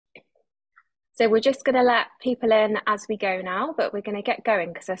So we're just going to let people in as we go now, but we're going to get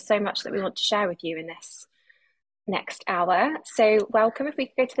going because there's so much that we want to share with you in this next hour. So welcome. If we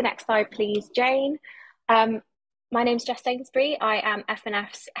could go to the next slide, please, Jane. Um, my name's Jess Sainsbury. I am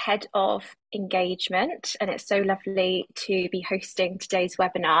FNF's Head of Engagement, and it's so lovely to be hosting today's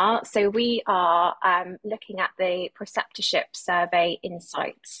webinar. So we are looking at the Preceptorship survey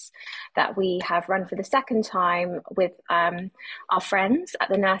insights that we have run for the second time with our friends at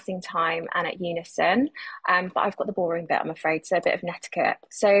the Nursing Time and at Unison. But I've got the boring bit, I'm afraid, so a bit of netiquette.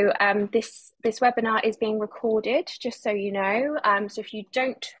 So this webinar is being recorded, just so you know. So if you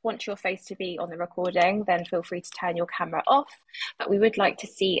don't want your face to be on the recording, then feel free to turn your camera off. But we would like to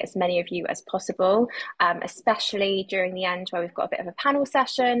see as many of you as possible, especially during the end where we've got a bit of a panel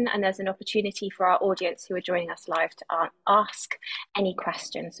session and there's an opportunity for our audience who are joining us live to ask any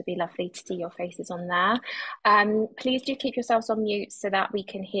questions. It'd be lovely to see your faces on there. Please do keep yourselves on mute so that we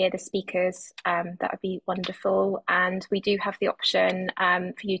can hear the speakers. That would be wonderful. And we do have the option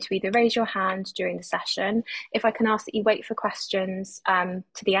for you to either raise your hand during the session. If I can ask that you wait for questions to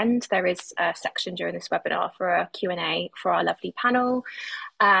the end, there is a section during this webinar for a Q&A for our lovely panel.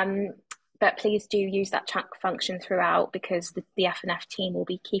 But please do use that chat function throughout because the FNF team will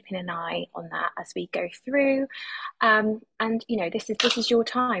be keeping an eye on that as we go through. And you know, this is your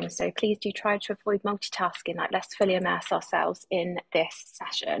time, so please do try to avoid multitasking. Like, let's fully immerse ourselves in this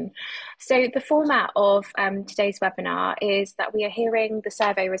session. So the format of today's webinar is that we are hearing the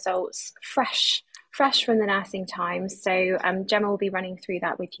survey results fresh from the Nursing Times. So Gemma will be running through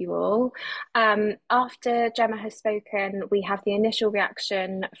that with you all. After Gemma has spoken, we have the initial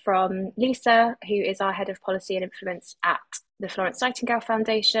reaction from Lisa, who is our Head of Policy and Influence at the Florence Nightingale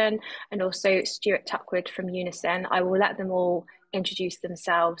Foundation, and also Stuart Tuckwood from Unison. I will let them all introduce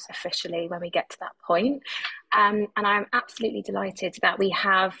themselves officially when we get to that point. And I'm absolutely delighted that we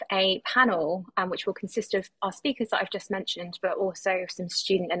have a panel which will consist of our speakers that I've just mentioned, but also some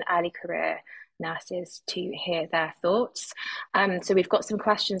student and early career nurses to hear their thoughts. So we've got some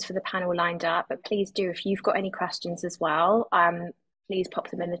questions for the panel lined up, but please do, if you've got any questions as well, please pop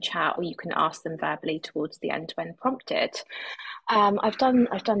them in the chat, or you can ask them verbally towards the end when prompted. I've done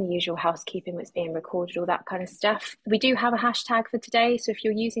the usual housekeeping, what's being recorded, all that kind of stuff. We do have a hashtag for today, so if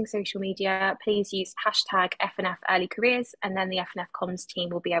you're using social media, please use hashtag FNF Early Careers, and then the FNF Comms team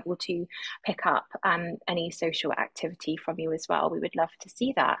will be able to pick up any social activity from you as well. We would love to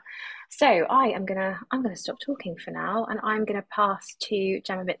see that. So I'm gonna stop talking for now, and I'm gonna pass to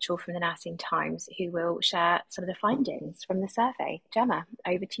Gemma Mitchell from the Nursing Times, who will share some of the findings from the survey. Gemma,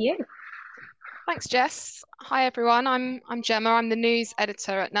 over to you. Thanks, Jess. Hi, everyone. I'm Gemma. I'm the news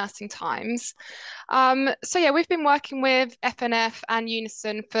editor at Nursing Times. So yeah, we've been working with FNF and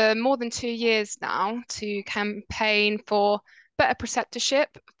Unison for more than 2 years now to campaign for better preceptorship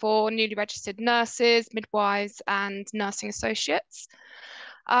for newly registered nurses, midwives, and nursing associates.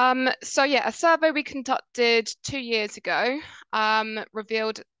 So yeah, a survey we conducted 2 years ago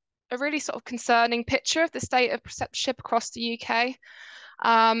revealed a really sort of concerning picture of the state of preceptorship across the UK.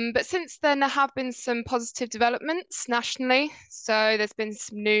 But since then, there have been some positive developments nationally. So there's been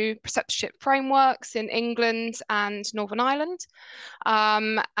some new preceptorship frameworks in England and Northern Ireland,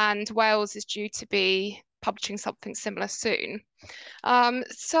 and Wales is due to be publishing something similar soon.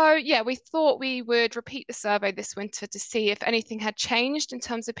 So yeah, we thought we would repeat the survey this winter to see if anything had changed in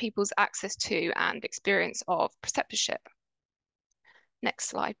terms of people's access to and experience of preceptorship. Next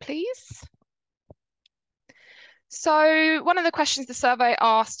slide, please. So one of the questions the survey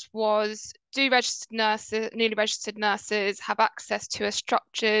asked was, do newly registered nurses have access to a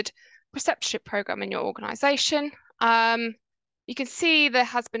structured preceptorship programme in your organisation? You can see there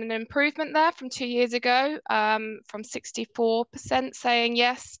has been an improvement there from 2 years ago, from 64% saying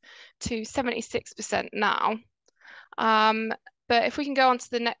yes to 76% now. But if we can go on to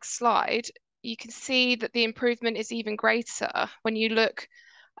the next slide, you can see that the improvement is even greater when you look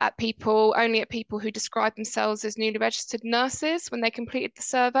at people who describe themselves as newly registered nurses when they completed the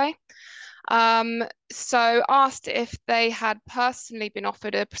survey. So asked if they had personally been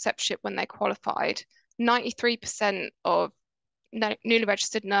offered a preceptorship when they qualified, 93% of newly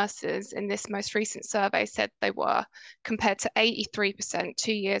registered nurses in this most recent survey said they were, compared to 83%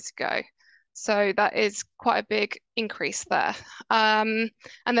 2 years ago. So that is quite a big increase there. And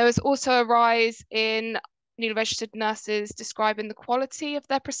there was also a rise in newly registered nurses describing the quality of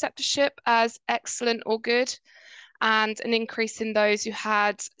their preceptorship as excellent or good, and an increase in those who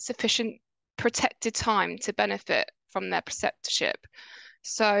had sufficient protected time to benefit from their preceptorship.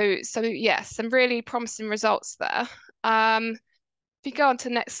 So yes, some really promising results there. If you go on to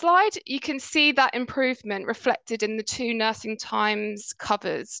the next slide, you can see that improvement reflected in the 2 Nursing Times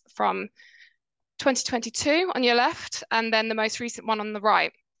covers from 2022 on your left, and then the most recent one on the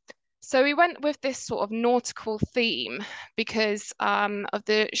right. So we went with this sort of nautical theme because of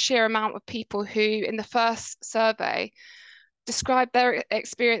the sheer amount of people who, in the first survey, described their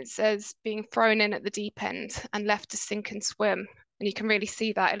experience as being thrown in at the deep end and left to sink and swim. And you can really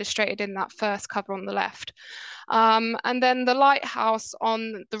see that illustrated in that first cover on the left. And then the lighthouse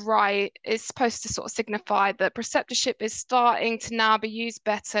on the right is supposed to sort of signify that preceptorship is starting to now be used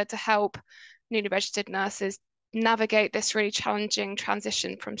better to help newly registered nurses navigate this really challenging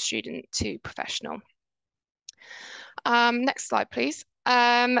transition from student to professional. Next slide, please.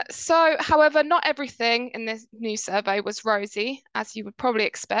 So, however, not everything in this new survey was rosy, as you would probably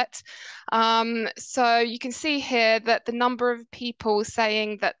expect. So you can see here that the number of people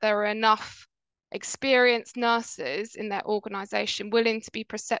saying that there are enough experienced nurses in their organisation willing to be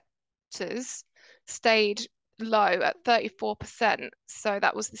preceptors stayed low at 34%. So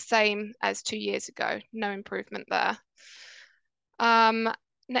that was the same as 2 years ago, no improvement there.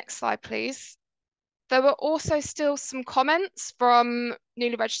 Next slide, please. There were also still some comments from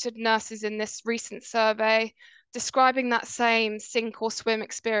newly registered nurses in this recent survey describing that same sink or swim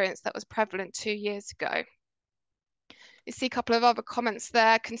experience that was prevalent 2 years ago. You see a couple of other comments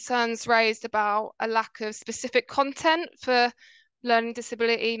there, concerns raised about a lack of specific content for learning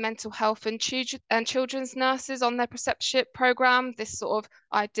disability, mental health and children's nurses on their preceptorship programme, this sort of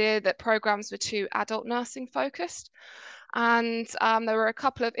idea that programmes were too adult nursing focused. And there were a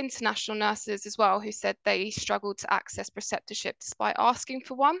couple of international nurses as well who said they struggled to access preceptorship despite asking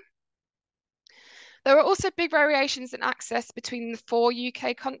for one. There are also big variations in access between the 4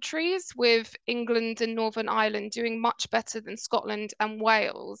 UK countries, with England and Northern Ireland doing much better than Scotland and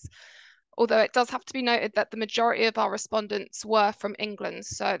Wales. Although it does have to be noted that the majority of our respondents were from England,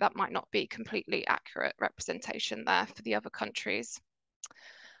 so that might not be completely accurate representation there for the other countries.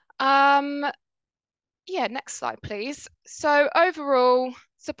 Yeah, next slide, please. So overall,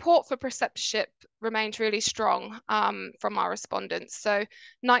 support for preceptorship remained really strong from our respondents. So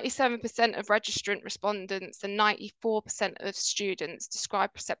 97% of registrant respondents and 94% of students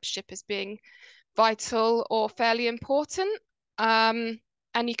describe preceptorship as being vital or fairly important. And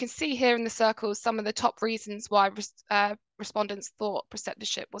you can see here in the circles some of the top reasons why respondents thought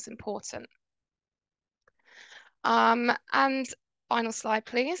preceptorship was important. And final slide,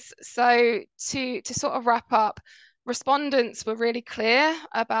 please. So to sort of wrap up, respondents were really clear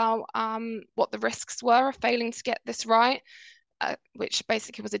about what the risks were of failing to get this right, which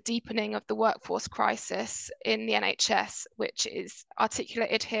basically was a deepening of the workforce crisis in the NHS, which is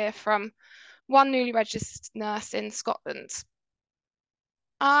articulated here from one newly registered nurse in Scotland.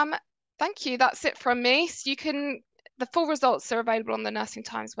 Thank you. That's it from me. So the full results are available on the Nursing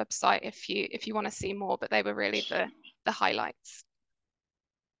Times website if you want to see more, but they were really the highlights.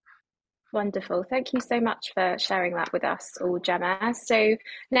 Wonderful. Thank you so much for sharing that with us all, Gemma. So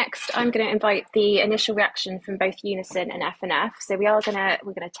next, I'm going to invite the initial reaction from both Unison and FNF. So we're going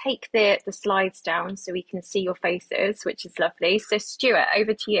to take the slides down so we can see your faces, which is lovely. So Stuart,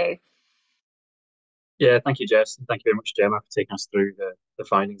 over to you. Yeah, thank you, Jess, and thank you very much, Gemma, for taking us through the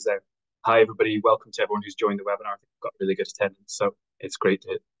findings there. Hi, everybody. Welcome to everyone who's joined the webinar. I think we've got really good attendance, so it's great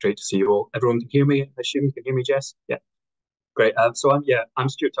to see you all. Everyone can hear me. I assume you can hear me, Jess. Yeah. Great. So I'm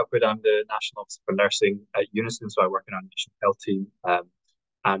Stuart Tuckwood. I'm the National Officer for Nursing at Unison, so I work in our national health team.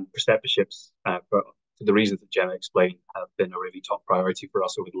 And preceptorships, for the reasons that Gemma explained, have been a really top priority for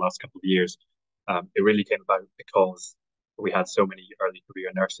us over the last couple of years. It really came about because we had so many early career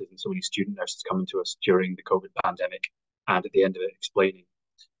nurses and so many student nurses coming to us during the COVID pandemic, and at the end of it, explaining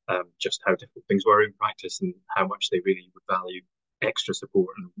just how difficult things were in practice and how much they really would value extra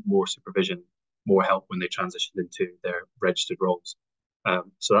support and more supervision, more help when they transitioned into their registered roles.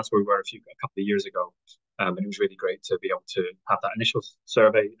 So that's where we were a couple of years ago. And it was really great to be able to have that initial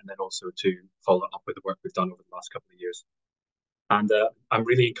survey and then also to follow up with the work we've done over the last couple of years. And I'm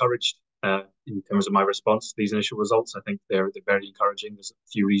really encouraged in terms of my response to these initial results. I think they're very encouraging. There's a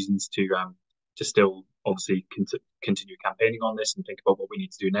few reasons to still obviously continue campaigning on this and think about what we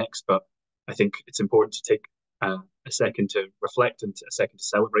need to do next. But I think it's important to take a second to reflect and a second to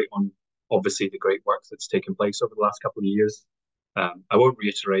celebrate on obviously the great work that's taken place over the last couple of years. I won't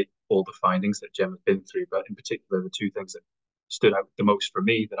reiterate all the findings that Gemma's been through, but in particular, the two things that stood out the most for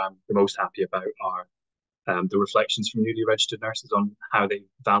me that I'm the most happy about are the reflections from newly registered nurses on how they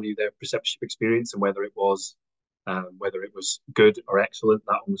value their preceptorship experience and whether it was good or excellent.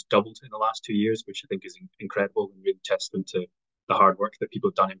 That almost doubled in the last 2 years, which I think is incredible and really testament to the hard work that people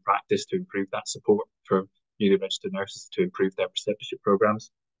have done in practice to improve that support for newly registered nurses to improve their preceptorship programs.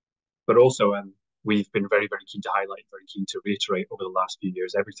 But also, we've been very, very keen to highlight, very keen to reiterate over the last few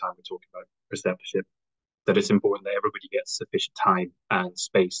years, every time we talk about preceptorship, that it's important that everybody gets sufficient time and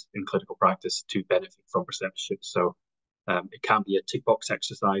space in clinical practice to benefit from preceptorship. So it can't be a tick box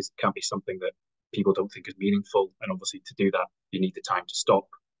exercise. It can't be something that people don't think is meaningful. And obviously to do that, you need the time to stop,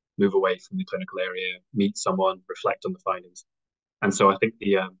 move away from the clinical area, meet someone, reflect on the findings. And so I think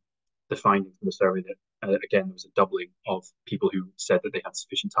the finding from the survey that, again, there was a doubling of people who said that they had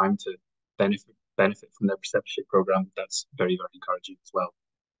sufficient time to benefit from their preceptorship program. That's very, very encouraging as well.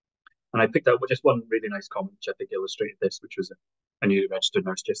 And I picked out just one really nice comment, which I think illustrated this, which was a newly registered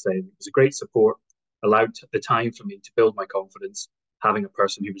nurse just saying, it was a great support, allowed the time for me to build my confidence, having a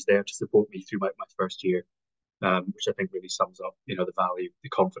person who was there to support me through my first year, which I think really sums up, the value, the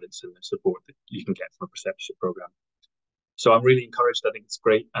confidence and the support that you can get from a preceptorship program. So I'm really encouraged. I think it's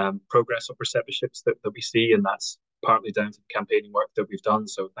great progress of preceptorships that we see, and that's partly down to the campaigning work that we've done.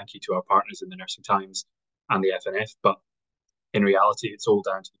 So thank you to our partners in the Nursing Times and the FNF. But in reality, it's all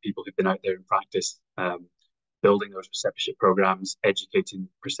down to the people who've been out there in practice, building those preceptorship programs, educating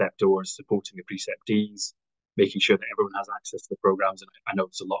preceptors, supporting the preceptees, making sure that everyone has access to the programs. And I know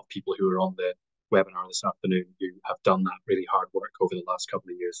there's a lot of people who are on the webinar this afternoon who have done that really hard work over the last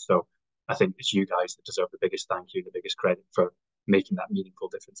couple of years. So I think it's you guys that deserve the biggest thank you, the biggest credit for making that meaningful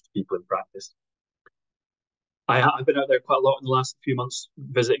difference to people in practice. I've been out there quite a lot in the last few months,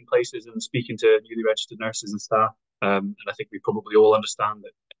 visiting places and speaking to newly registered nurses and staff. And I think we probably all understand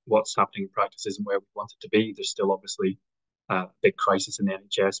that what's happening in practice isn't where we want it to be. There's still obviously a big crisis in the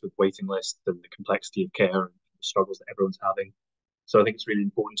NHS with waiting lists and the complexity of care and the struggles that everyone's having. So I think it's really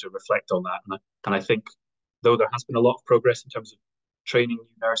important to reflect on that. And I think though there has been a lot of progress in terms of training new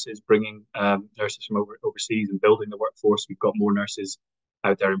nurses, bringing nurses from overseas and building the workforce, we've got more nurses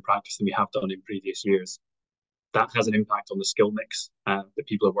out there in practice than we have done in previous years. That has an impact on the skill mix that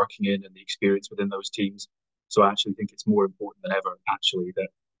people are working in and the experience within those teams. So I actually think it's more important than ever, actually, that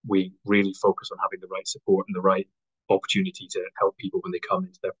we really focus on having the right support and the right opportunity to help people when they come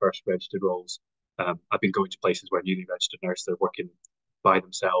into their first registered roles. I've been going to places where newly registered nurses are working by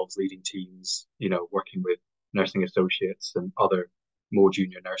themselves, leading teams, working with nursing associates and other more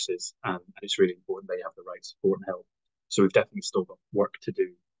junior nurses. And it's really important they have the right support and help. So we've definitely still got work to do.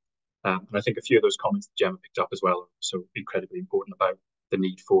 And I think a few of those comments that Gemma picked up as well are so incredibly important about the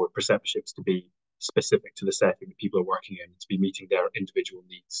need for preceptorships to be specific to the setting that people are working in, to be meeting their individual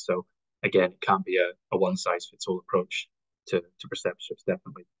needs. So again, it can't be a one-size-fits-all approach to preceptorships,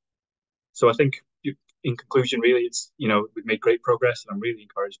 definitely. So I think in conclusion, really, it's, we've made great progress and I'm really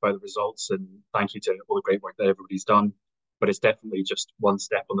encouraged by the results, and thank you to all the great work that everybody's done. But it's definitely just one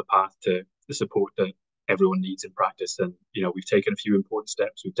step on the path to the support that everyone needs in practice. And, we've taken a few important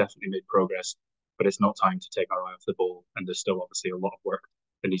steps. We've definitely made progress, but it's not time to take our eye off the ball. And there's still obviously a lot of work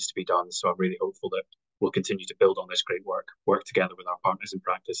that needs to be done. So I'm really hopeful that we'll continue to build on this great work together with our partners in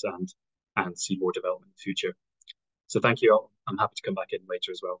practice and see more development in the future. So thank you all. I'm happy to come back in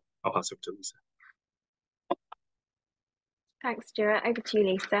later as well. I'll pass over to Lisa. Thanks, Stuart. Over to you,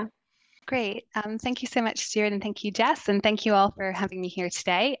 Lisa. Great. Thank you so much, Stuart, and thank you, Jess, and thank you all for having me here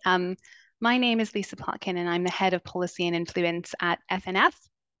today. My name is Lisa Plotkin, and I'm the Head of Policy and Influence at FNF,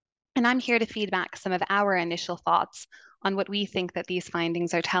 and I'm here to feedback some of our initial thoughts on what we think that these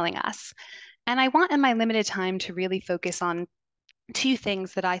findings are telling us. And I want in my limited time to really focus on two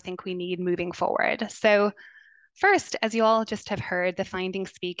things that I think we need moving forward. So first, as you all just have heard, the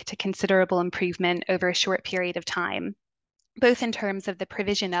findings speak to considerable improvement over a short period of time, both in terms of the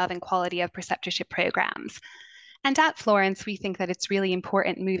provision of and quality of preceptorship programs. And at Florence, we think that it's really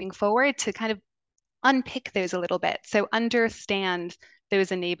important moving forward to kind of unpick those a little bit. So understand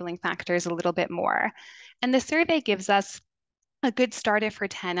those enabling factors a little bit more. And the survey gives us a good starter for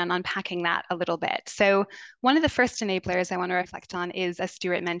 10 on unpacking that a little bit. So one of the first enablers I want to reflect on is, as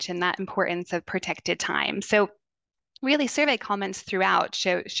Stuart mentioned, that importance of protected time. So really survey comments throughout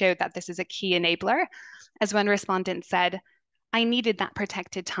showed that this is a key enabler. As one respondent said, I needed that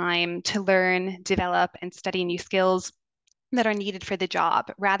protected time to learn, develop, and study new skills that are needed for the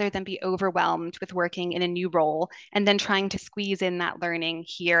job, rather than be overwhelmed with working in a new role and then trying to squeeze in that learning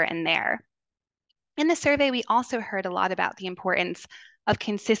here and there. In the survey, we also heard a lot about the importance of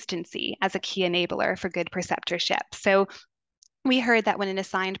consistency as a key enabler for good preceptorship. So we heard that when an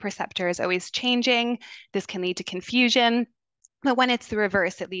assigned preceptor is always changing, this can lead to confusion, but when it's the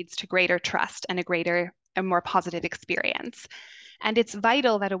reverse, it leads to greater trust and a more positive experience. And it's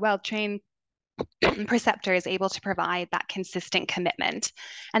vital that a well-trained preceptor is able to provide that consistent commitment.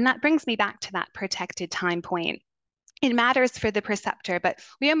 And that brings me back to that protected time point. It matters for the preceptor, but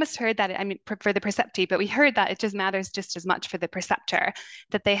we almost heard that, for the preceptee, but we heard that it just matters just as much for the preceptor,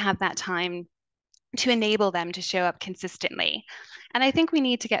 that they have that time to enable them to show up consistently. And I think we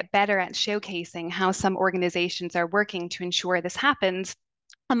need to get better at showcasing how some organizations are working to ensure this happens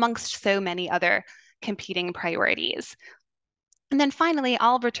amongst so many other competing priorities. And then finally,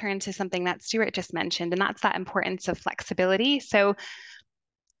 I'll return to something that Stuart just mentioned, and that's that importance of flexibility. So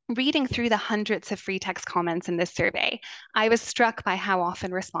reading through the hundreds of free text comments in this survey, I was struck by how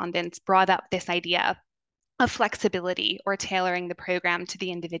often respondents brought up this idea of flexibility or tailoring the program to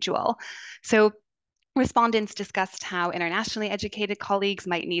the individual. So respondents discussed how internationally educated colleagues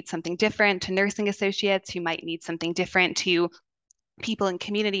might need something different to nursing associates who might need something different to people in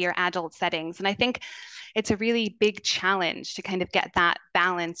community or adult settings. And I think it's a really big challenge to kind of get that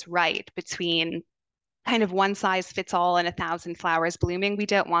balance right between kind of one size fits all and 1,000 flowers blooming. We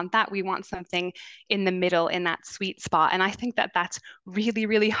don't want that. We want something in the middle, in that sweet spot. And I think that that's really,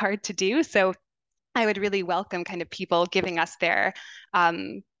 really hard to do. So I would really welcome kind of people giving us their,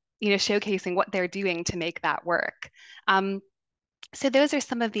 showcasing what they're doing to make that work. So those are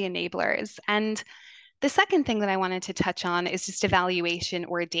some of the enablers. And the second thing that I wanted to touch on is just evaluation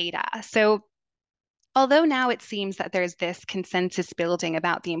or data. So although now it seems that there's this consensus building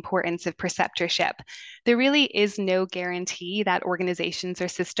about the importance of preceptorship, there really is no guarantee that organizations or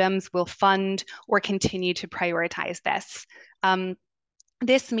systems will fund or continue to prioritize this.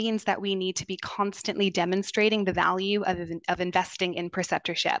 This means that we need to be constantly demonstrating the value of investing in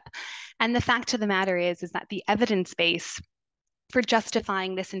preceptorship. And the fact of the matter is that the evidence base for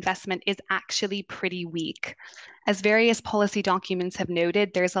justifying this investment is actually pretty weak. As various policy documents have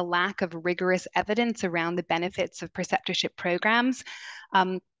noted, there's a lack of rigorous evidence around the benefits of preceptorship programs,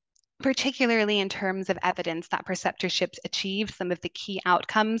 particularly in terms of evidence that preceptorships achieve some of the key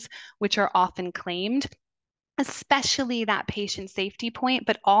outcomes which are often claimed, especially that patient safety point,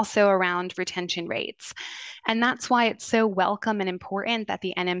 but also around retention rates. And that's why it's so welcome and important that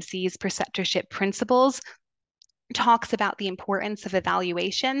the NMC's preceptorship principles talks about the importance of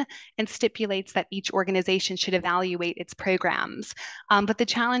evaluation and stipulates that each organization should evaluate its programs. But the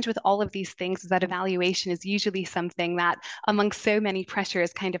challenge with all of these things is that evaluation is usually something that, among so many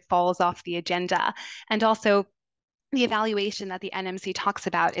pressures, kind of falls off the agenda. And also, the evaluation that the NMC talks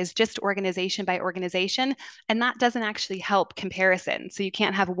about is just organization by organization, and that doesn't actually help comparison. So you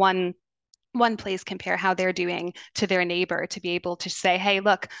can't have one place compare how they're doing to their neighbor to be able to say, hey,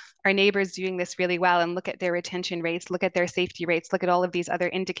 look, our neighbor's doing this really well, and look at their retention rates, look at their safety rates, look at all of these other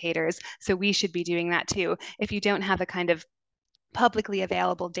indicators. So we should be doing that too. If you don't have a kind of publicly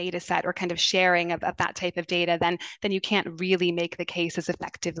available data set or kind of sharing of that type of data, then you can't really make the case as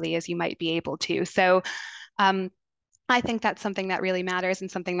effectively as you might be able to. So I think that's something that really matters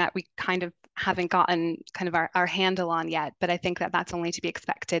and something that we kind of haven't gotten kind of our handle on yet. But I think that that's only to be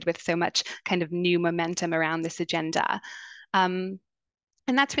expected with so much kind of new momentum around this agenda. And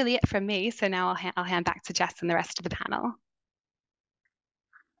that's really it from me. So now I'll hand back to Jess and the rest of the panel.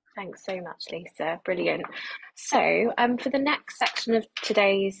 Thanks so much, Lisa. Brilliant. So for the next section of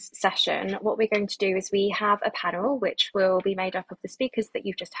today's session, what we're going to do is we have a panel which will be made up of the speakers that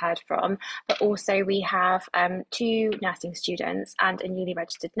you've just heard from, but also we have 2 nursing students and a newly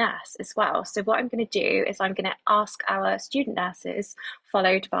registered nurse as well. So what I'm going to do is I'm going to ask our student nurses,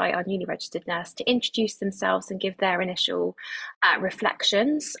 followed by our newly registered nurse, to introduce themselves and give their initial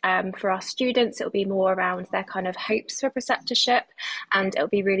reflections. For our students, it'll be more around their kind of hopes for preceptorship, and it'll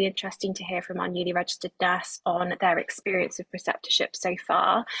be really interesting to hear from our newly registered nurse on their experience of preceptorship so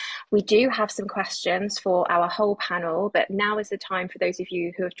far. We do have some questions for our whole panel, but now is the time for those of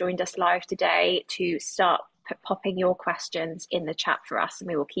you who have joined us live today to start popping your questions in the chat for us, and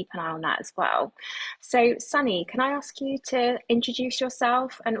we will keep an eye on that as well. So Sunny, can I ask you to introduce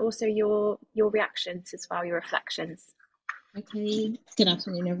yourself and also your reactions as well, your reflections? Okay, good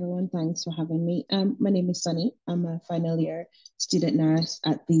afternoon, everyone. Thanks for having me. My name is Sunny. I'm a final year student nurse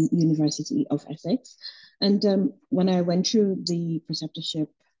at the University of Essex. And when I went through the preceptorship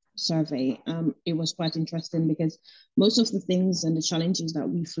survey, it was quite interesting because most of the things and the challenges that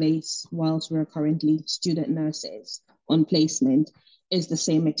we face whilst we're currently student nurses on placement is the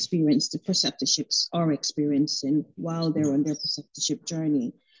same experience the preceptorships are experiencing while they're on their preceptorship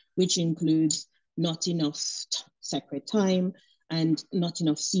journey, which includes not enough sacred time and not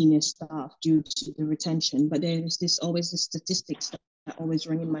enough senior staff due to the retention. But there is always the statistics that always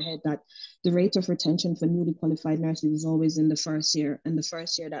ring in my head that the rate of retention for newly qualified nurses is always in the first year. And the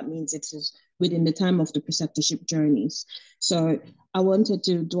first year, that means it is within the time of the preceptorship journeys. So I wanted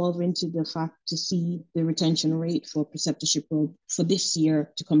to delve into the fact to see the retention rate for preceptorship for this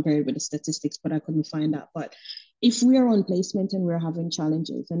year to compare it with the statistics, but I couldn't find that. But if we're on placement and we're having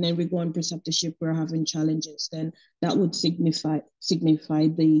challenges, and then we go on preceptorship, we're having challenges, then that would signify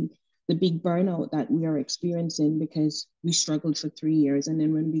the the big burnout that we are experiencing because we struggled for 3 years. And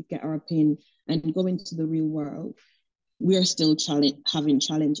then when we get our pin and go into the real world, we are still having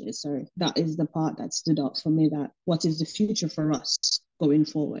challenges. So that is the part that stood out for me, that what is the future for us going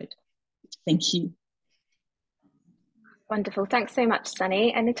forward? Thank you. Wonderful. Thanks so much,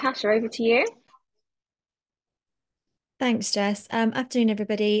 Sunny. And Natasha, over to you. Thanks, Jess. Afternoon,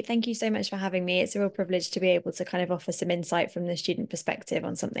 everybody. Thank you so much for having me. It's a real privilege to be able to kind of offer some insight from the student perspective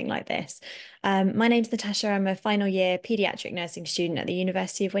on something like this. My name's Natasha. I'm a final year paediatric nursing student at the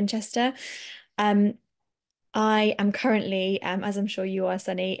University of Winchester. I am currently, as I'm sure you are,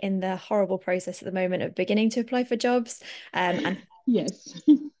 Sunny, in the horrible process at the moment of beginning to apply for jobs, and yes,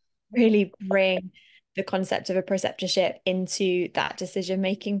 really bring the concept of a preceptorship into that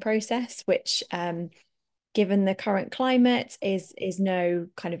decision-making process, which given the current climate is no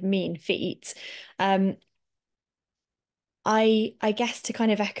kind of mean feat. I guess to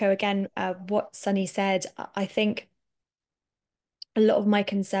kind of echo again what Sunny said, I think a lot of my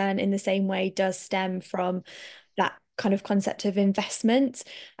concern in the same way does stem from that kind of concept of investment.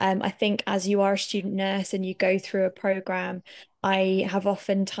 I think as you are a student nurse and you go through a program, I have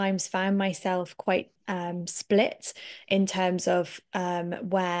oftentimes found myself quite split in terms of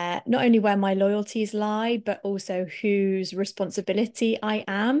where not only where my loyalties lie, but also whose responsibility I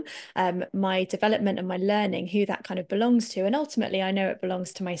am, my development and my learning, who that kind of belongs to. And ultimately, I know it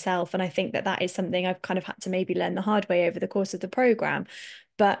belongs to myself. And I think that that is something I've kind of had to maybe learn the hard way over the course of the program.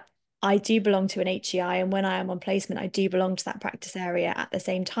 But I do belong to an HEI, and when I am on placement, I do belong to that practice area at the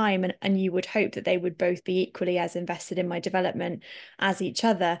same time. And you would hope that they would both be equally as invested in my development as each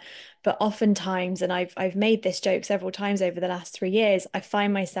other. But oftentimes, and I've made this joke several times over the last 3 years, I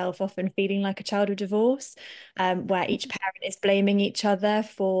find myself often feeling like a child of divorce, where each parent is blaming each other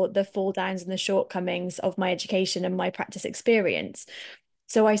for the fall downs and the shortcomings of my education and my practice experience.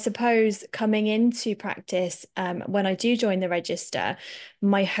 So I suppose coming into practice, when I do join the register,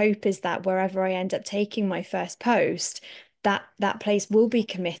 my hope is that wherever I end up taking my first post, that place will be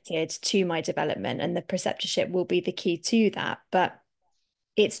committed to my development, and the preceptorship will be the key to that. But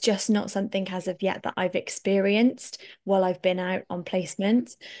it's just not something as of yet that I've experienced while I've been out on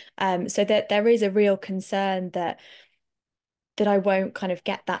placement. So that there is a real concern that I won't kind of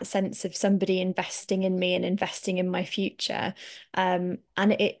get that sense of somebody investing in me and investing in my future. And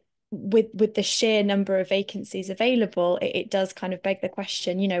it with the sheer number of vacancies available, it does kind of beg the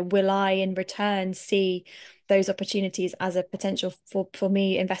question, will I in return see those opportunities as a potential for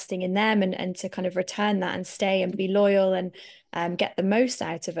me investing in them and to kind of return that and stay and be loyal and get the most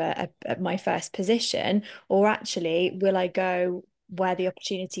out of my first position? Or actually, will I go where the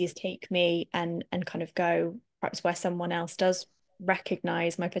opportunities take me and kind of go perhaps where someone else does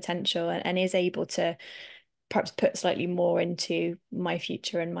recognize my potential and is able to perhaps put slightly more into my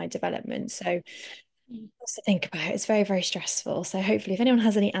future and my development. So lots to think about. It's very, very stressful. So hopefully if anyone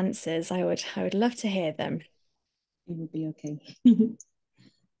has any answers, I would love to hear them. It will be okay.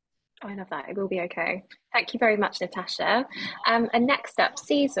 I love that. It will be okay. Thank you very much, Natasha. And next up,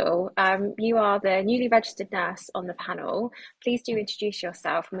 Cecil, you are the newly registered nurse on the panel. Please do introduce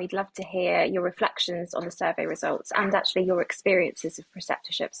yourself, and we'd love to hear your reflections on the survey results and actually your experiences of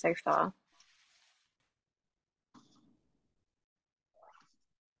preceptorship so far.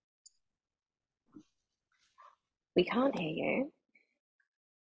 We can't hear you.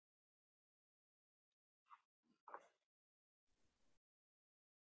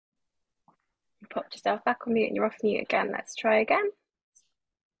 You popped yourself back on mute and you're off mute again. Let's try again.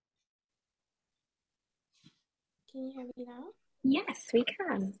 Can you hear me now? Yes, we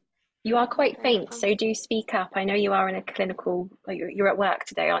can. You are quite faint, so do speak up. I know you are in a clinical, you're at work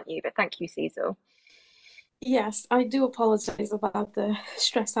today, aren't you? But thank you, Cecil. Yes, I do apologize about the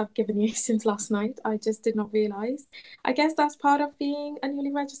stress I've given you since last night. I just did not realize. I guess that's part of being a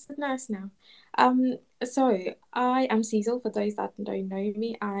newly registered nurse now. So I am Cecil. For those that don't know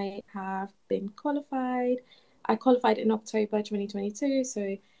me, I have been qualified. I qualified in October 2022,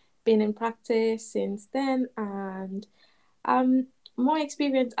 so been in practice since then, and my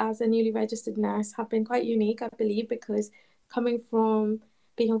experience as a newly registered nurse have been quite unique, I believe, because coming from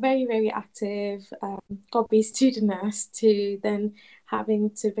being a very, very active GOB student nurse to then having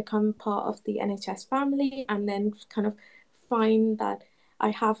to become part of the NHS family and then kind of find that I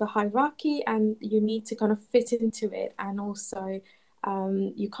have a hierarchy and you need to kind of fit into it. And also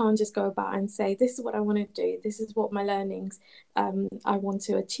you can't just go about and say, this is what I want to do. This is what my learnings I want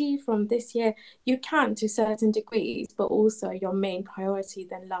to achieve from this year. You can to certain degrees, but also your main priority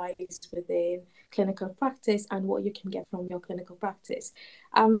then lies within clinical practice and what you can get from your clinical practice.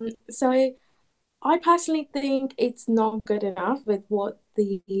 So I personally think it's not good enough with what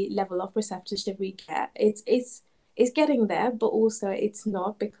the level of preceptorship we get. It's getting there, but also it's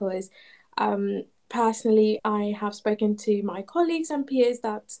not because personally I have spoken to my colleagues and peers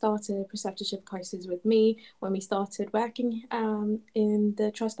that started preceptorship courses with me when we started working in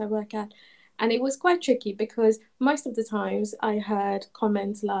the trust I work at. And it was quite tricky because most of the times I heard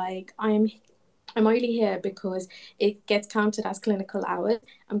comments like, I'm only here because it gets counted as clinical hours.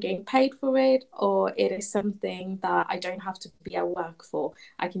 I'm getting paid for it, or it is something that I don't have to be at work for.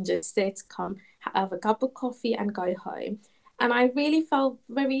 I can just sit, come, have a cup of coffee, and go home. And I really felt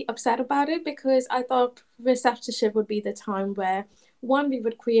very upset about it because I thought receptorship would be the time where, one, we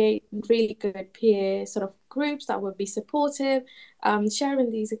would create really good peer sort of groups that would be supportive,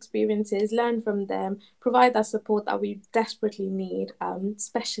 sharing these experiences, learn from them, provide that support that we desperately need,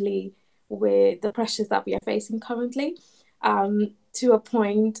 especially with the pressures that we are facing currently. To a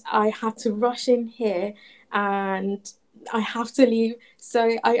point, I had to rush in here and I have to leave.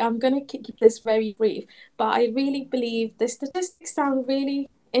 So I am going to keep this very brief. But I really believe the statistics sound really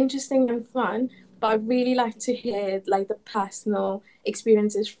interesting and fun. But I really like to hear like the personal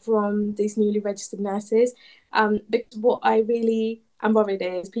experiences from these newly registered nurses. Because what I really am worried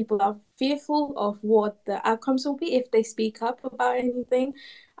is people are fearful of what the outcomes will be if they speak up about anything.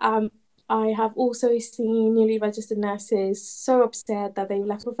 I have also seen newly registered nurses so upset that they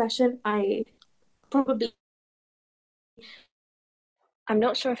left profession. I'm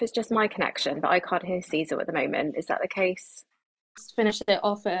not sure if it's just my connection, but I can't hear Caesar at the moment. Is that the case? Finish it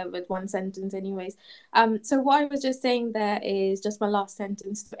off with one sentence anyways. So what I was just saying there is just my last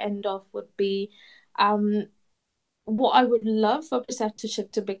sentence to end off would be what I would love for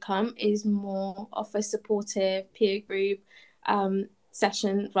preceptorship to become is more of a supportive peer group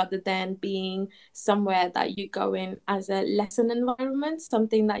session rather than being somewhere that you go in as a lesson environment,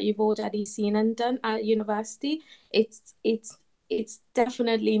 something that you've already seen and done at university. It's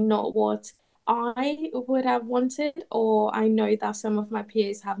definitely not what I would have wanted, or I know that some of my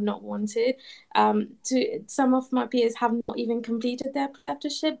peers have not wanted. Some of my peers have not even completed their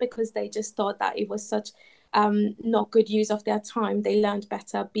preceptorship because they just thought that it was such not good use of their time. They learned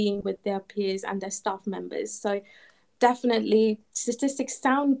better being with their peers and their staff members. So definitely statistics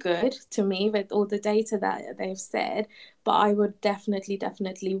sound good to me with all the data that they've said, but I would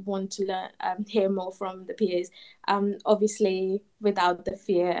definitely want to learn, hear more from the peers, obviously without the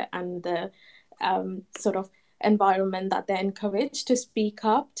fear and the sort of environment that they're encouraged to speak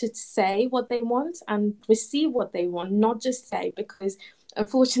up, to say what they want and receive what they want, not just say, because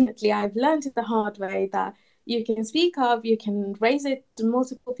unfortunately I've learned it the hard way that you can speak up, you can raise it to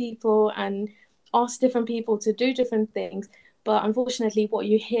multiple people and ask different people to do different things. But unfortunately, what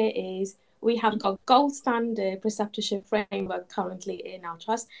you hear is we have got gold standard preceptorship framework currently in our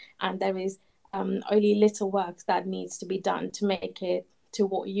trust, and there is only little work that needs to be done to make it to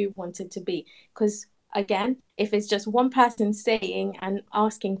what you want it to be. Because again, if it's just one person saying and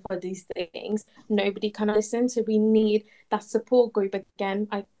asking for these things, nobody can listen. So we need that support group. Again,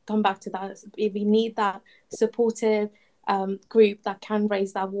 I come back to that. We need that supportive group that can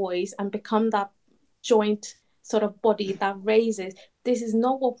raise that voice and become that joint sort of body that raises, this is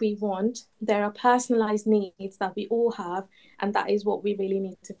not what we want. There are personalized needs that we all have, and that is what we really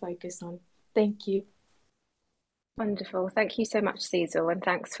need to focus on. Thank you. Wonderful. Thank you so much, Cecil, and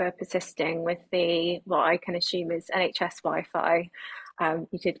thanks for persisting with the what I can assume is NHS Wi-Fi.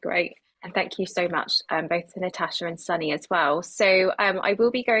 You did great. And thank you so much, both to Natasha and Sunny as well. So I will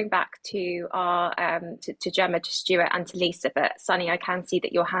be going back to our to Gemma, to Stuart, and to Lisa. But Sunny, I can see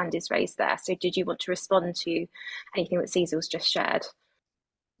that your hand is raised there. So did you want to respond to anything that Cecil's just shared?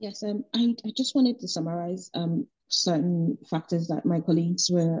 Yes, I just wanted to summarize certain factors that my colleagues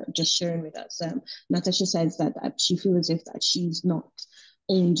were just sharing with us. Natasha says that she feels as if that she's not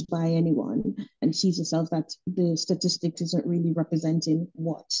owned by anyone and sees herself that the statistics isn't really representing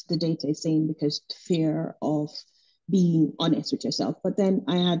what the data is saying because fear of being honest with yourself. But then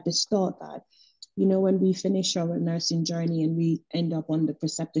I had this thought that, you know, when we finish our nursing journey and we end up on the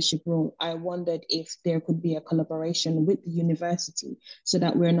preceptorship role, I wondered if there could be a collaboration with the university so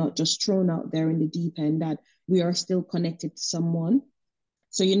that we're not just thrown out there in the deep end, that we are still connected to someone.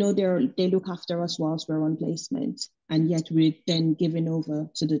 So, you know, they look after us whilst we're on placement, and yet we're then given over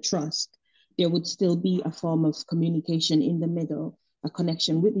to the trust. There would still be a form of communication in the middle, a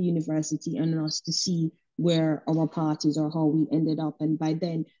connection with the university and us to see where our part is or how we ended up. And by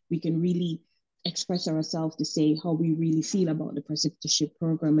then we can really express ourselves to say how we really feel about the preceptorship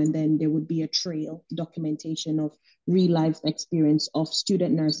program. And then there would be a trail documentation of real life experience of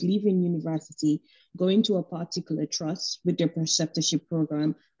student nurse leaving university, going to a particular trust with their preceptorship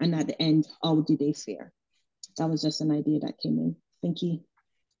program. And at the end, how did they fare? That was just an idea that came in. Thank you.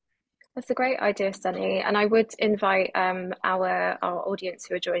 That's a great idea, Sunny. And I would invite our audience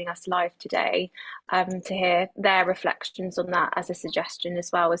who are joining us live today to hear their reflections on that as a suggestion as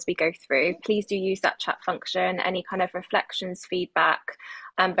well as we go through. Please do use that chat function, any kind of reflections, feedback,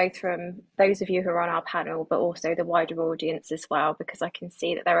 both from those of you who are on our panel, but also the wider audience as well, because I can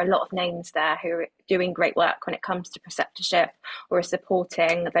see that there are a lot of names there who are doing great work when it comes to preceptorship or are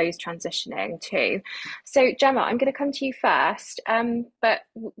supporting those transitioning too. So Gemma, I'm going to come to you first, but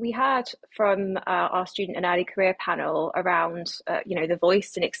we heard from our student and early career panel around the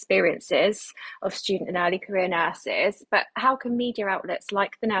voice and experiences of student and early career nurses, but how can media outlets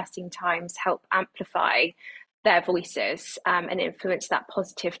like the Nursing Times help amplify their voices and influence that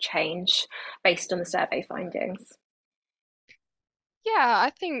positive change based on the survey findings? Yeah,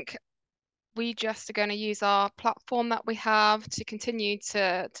 I think we just are going to use our platform that we have to continue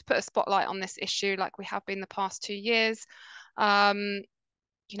to put a spotlight on this issue like we have been the past 2 years.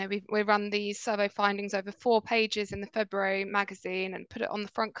 We run these survey findings over 4 pages in the February magazine and put it on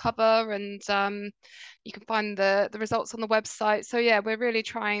the front cover, and you can find the results on the website. So yeah, we're really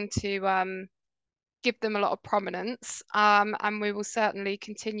trying to give them a lot of prominence, and we will certainly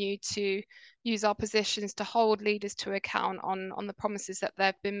continue to use our positions to hold leaders to account on the promises that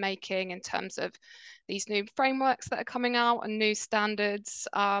they've been making in terms of these new frameworks that are coming out and new standards,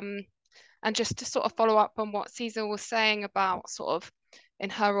 and just to sort of follow up on what Cecil was saying about sort of in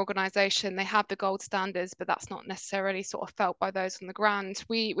her organisation, they have the gold standards, but that's not necessarily sort of felt by those on the ground.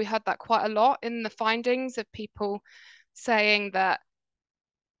 We heard that quite a lot in the findings of people saying that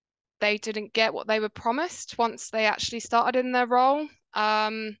they didn't get what they were promised once they actually started in their role,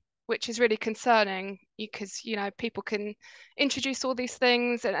 which is really concerning because, people can introduce all these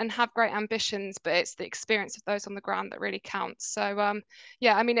things and have great ambitions, but it's the experience of those on the ground that really counts. So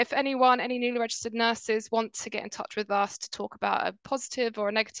yeah, I mean, if any newly registered nurses want to get in touch with us to talk about a positive or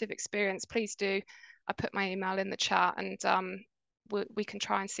a negative experience, please do. I put my email in the chat, and we can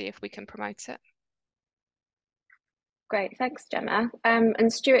try and see if we can promote it. Great, thanks, Gemma.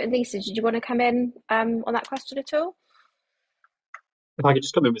 And Stuart and Lisa, did you want to come in on that question at all? If I could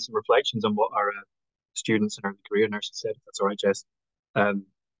just come in with some reflections on what our students and early career nurses said, if that's all right, Jess.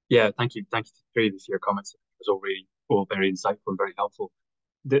 Yeah, thank you to three of you for your comments. It was all very insightful and very helpful.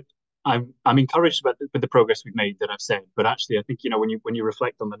 I'm encouraged with the progress we've made that I've said, but actually I think when you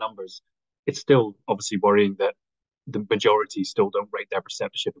reflect on the numbers, it's still obviously worrying that the majority still don't rate their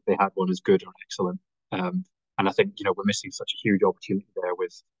preceptorship if they had one as good or excellent. And I think we're missing such a huge opportunity there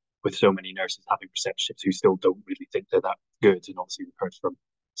with so many nurses having preceptorships who still don't really think they're that good. And obviously we've heard from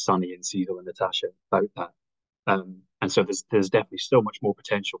Sunny and Cecil and Natasha about that. And so there's definitely so much more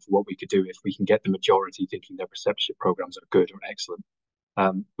potential for what we could do if we can get the majority thinking their preceptorship programs are good or excellent.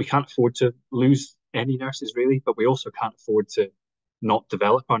 We can't afford to lose any nurses really, but we also can't afford to not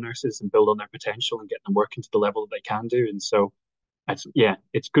develop our nurses and build on their potential and get them working to the level that they can do. And so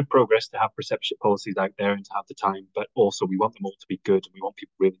it's good progress to have preceptorship policies out there and to have the time, but also we want them all to be good and we want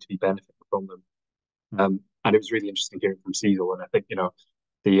people really to be benefiting from them. And it was really interesting hearing from Cecil, and I think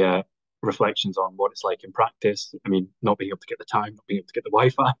the reflections on what it's like in practice. I mean, not being able to get the time, not being able to get the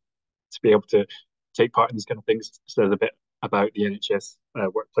Wi-Fi, to be able to take part in these kind of things says a bit about the NHS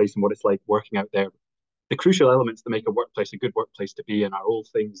workplace and what it's like working out there. The crucial elements that make a workplace a good workplace to be in are all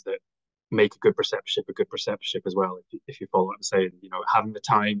things that make a good preceptorship as well. If you follow what I'm saying, having the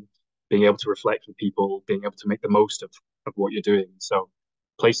time, being able to reflect with people, being able to make the most of what you're doing. So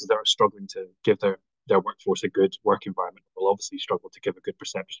places that are struggling to give their workforce a good work environment will obviously struggle to give a good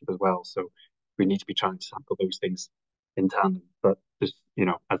preceptorship as well. So we need to be trying to tackle those things in tandem. But there's, as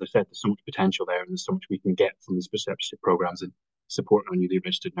I said, there's so much potential there, and there's so much we can get from these preceptorship programs and supporting our newly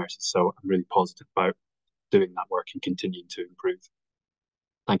registered nurses. So I'm really positive about doing that work and continuing to improve.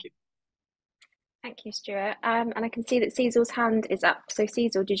 Thank you. Thank you, Stuart. And I can see that Cecil's hand is up. So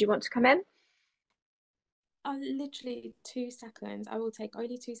Cecil, did you want to come in? Literally 2 seconds. I will take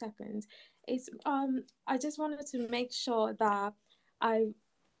only 2 seconds. It's I just wanted to make sure that I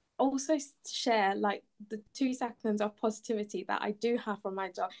also share like the 2 seconds of positivity that I do have from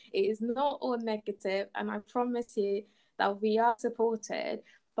my job. It is not all negative, and I promise you that we are supported.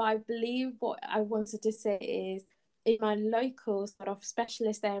 But I believe what I wanted to say is in my local sort of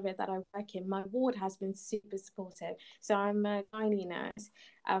specialist area that I work in, my ward has been super supportive. So I'm a gynae nurse.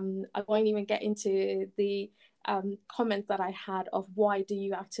 I won't even get into the comments that I had of why do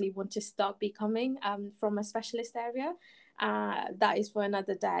you actually want to start becoming from a specialist area. That is for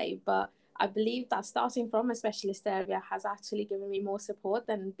another day. But I believe that starting from a specialist area has actually given me more support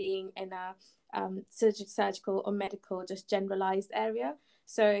than being in a surgical or medical, just generalized area.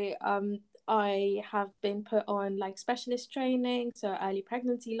 So I have been put on like specialist training, so early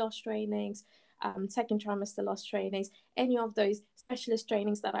pregnancy loss trainings, second trimester loss trainings, any of those specialist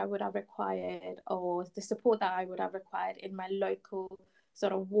trainings that I would have required, or the support that I would have required in my local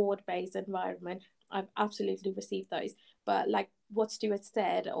sort of ward-based environment. I've absolutely received those. But like what Stuart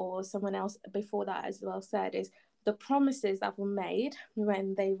said, or someone else before that as well said, is the promises that were made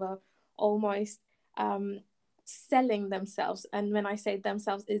when they were almost selling themselves. And when I say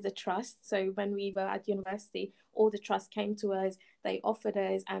themselves, is a trust. So when we were at university, all the trust came to us, they offered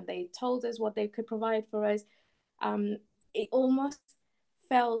us and they told us what they could provide for us. It almost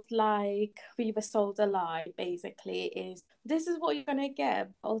felt like we were sold a lie, basically, is this is what you're going to get.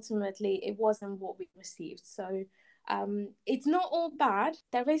 Ultimately, it wasn't what we received. So it's not all bad.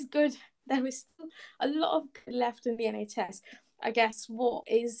 There is good. There is still a lot of good left in the NHS. I guess what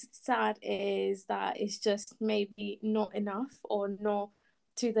is sad is that it's just maybe not enough, or not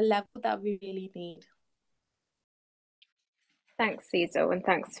to the level that we really need. Thanks, Cecil, and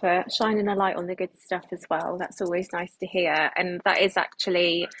thanks for shining a light on the good stuff as well. That's always nice to hear. And that is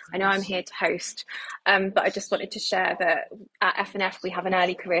actually, I know I'm here to host, but I just wanted to share that at FNF we have an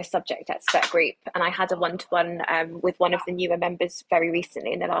early career subject expert group, and I had a one-to-one with one of the newer members very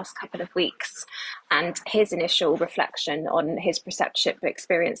recently in the last couple of weeks. And his initial reflection on his preceptorship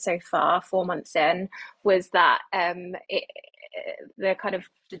experience so far, 4 months in, was that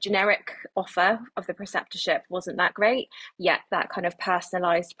the generic offer of the preceptorship wasn't that great, yet that kind of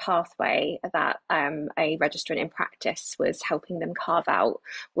personalized pathway that a registrant in practice was helping them carve out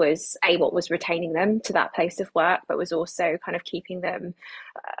was what was retaining them to that place of work, but was also kind of keeping them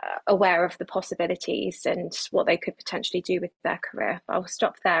aware of the possibilities and what they could potentially do with their career. But I'll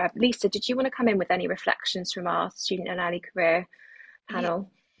stop there. Lisa, did you want to come in with any reflections from our student and early career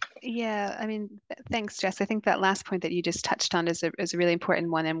panel? Yeah, I mean, thanks, Jess. I think that last point that you just touched on is a really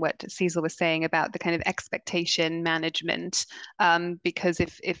important one, and what Cecil was saying about the kind of expectation management. Because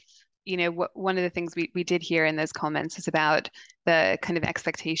if one of the things we did hear in those comments is about the kind of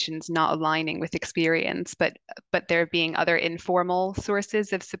expectations not aligning with experience, but there being other informal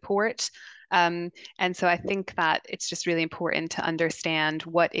sources of support. And so I think that it's just really important to understand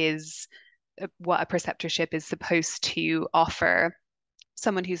what a preceptorship is supposed to offer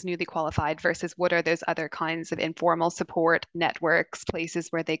someone who's newly qualified versus what are those other kinds of informal support networks, places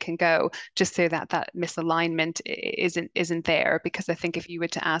where they can go, just so that misalignment isn't there. Because I think if you were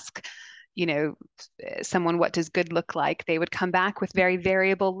to ask someone what does good look like, they would come back with very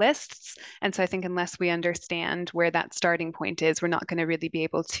variable lists. And so I think unless we understand where that starting point is, we're not going to really be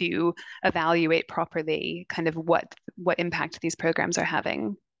able to evaluate properly kind of what impact these programs are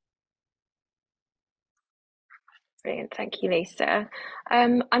having. Brilliant, thank you, Lisa.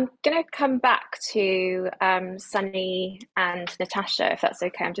 I'm going to come back to Sunny and Natasha, if that's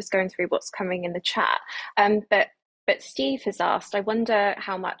okay. I'm just going through what's coming in the chat. But Steve has asked, I wonder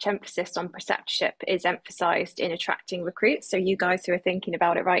how much emphasis on preceptorship is emphasised in attracting recruits, so you guys who are thinking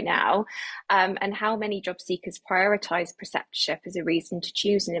about it right now, and how many job seekers prioritise preceptorship as a reason to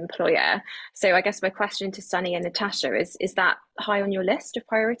choose an employer. So I guess my question to Sunny and Natasha is that high on your list of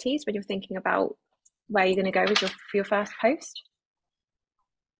priorities when you're thinking about where you're going to go with for your first post?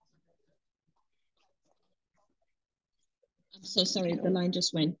 I'm so sorry, the line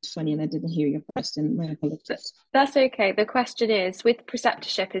just went funny and I didn't hear your question. My apologies. That's okay. The question is, with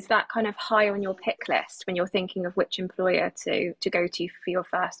preceptorship, is that kind of high on your pick list when you're thinking of which employer to go to for your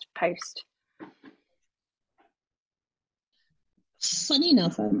first post? Funny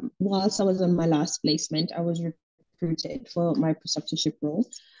enough, whilst I was on my last placement, I was recruited for my preceptorship role.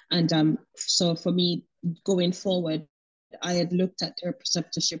 And so for me, going forward, I had looked at their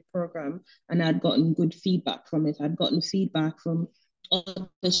preceptorship program and I'd gotten good feedback from it. I'd gotten feedback from other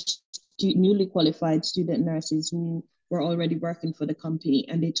newly qualified student nurses who were already working for the company,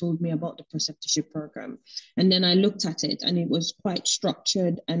 and they told me about the preceptorship program. And then I looked at it and it was quite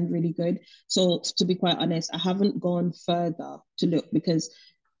structured and really good. So to be quite honest, I haven't gone further to look because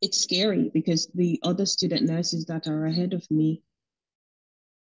it's scary, because the other student nurses that are ahead of me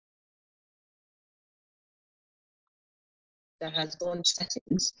that has gone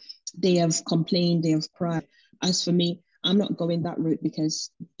settings, they have complained, they have cried. As for me, I'm not going that route because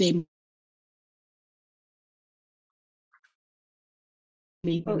they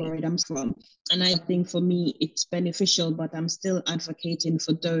where I'm from. And I think for me, it's beneficial, but I'm still advocating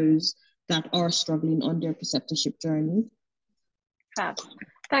for those that are struggling on their preceptorship journey. Fab.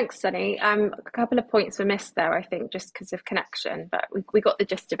 Thanks, Sunny. A couple of points were missed there, I think, just because of connection, but we got the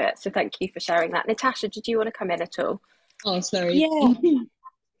gist of it. So thank you for sharing that. Natasha, did you want to come in at all? Oh, sorry. Yeah,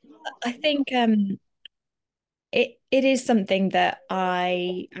 I think it is something that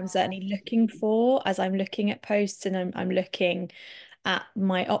I am certainly looking for as I'm looking at posts and I'm looking at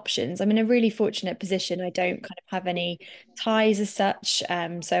my options. I'm in a really fortunate position. I don't kind of have any ties as such.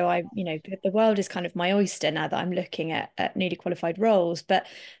 So the world is kind of my oyster now that I'm looking at newly qualified roles. But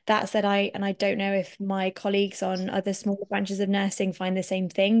that said, I don't know if my colleagues on other smaller branches of nursing find the same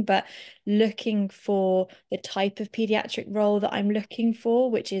thing, but looking for the type of pediatric role that I'm looking for,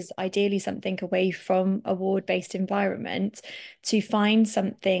 which is ideally something away from a ward-based environment, to find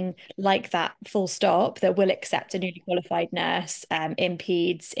something like that full stop that will accept a newly qualified nurse in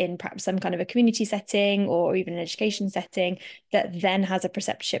peds in perhaps some kind of a community setting or even an education setting that then has a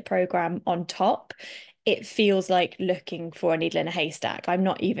preceptorship program on top. It feels like looking for a needle in a haystack. I'm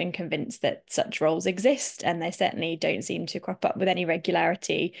not even convinced that such roles exist, and they certainly don't seem to crop up with any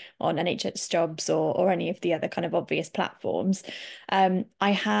regularity on NHS jobs or any of the other kind of obvious platforms. I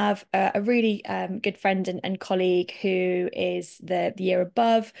have a really good friend and colleague who is the year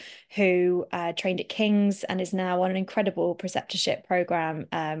above, who trained at King's and is now on an incredible preceptorship program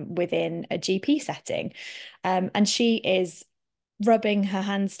within a GP setting. And she is rubbing her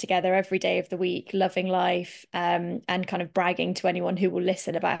hands together every day of the week, loving life, and kind of bragging to anyone who will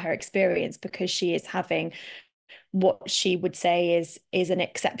listen about her experience, because she is having what she would say is an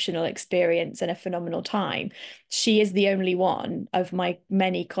exceptional experience and a phenomenal time. She is the only one of my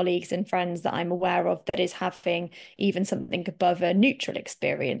many colleagues and friends that I'm aware of that is having even something above a neutral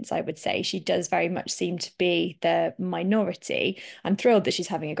experience, I would say. She does very much seem to be the minority. I'm thrilled that she's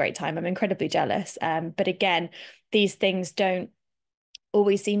having a great time. I'm incredibly jealous. But again, these things don't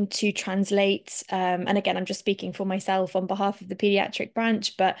always seem to translate. And again, I'm just speaking for myself on behalf of the pediatric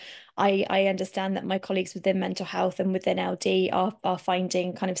branch, but I understand that my colleagues within mental health and within LD are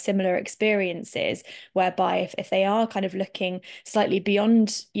finding kind of similar experiences, whereby if they are kind of looking slightly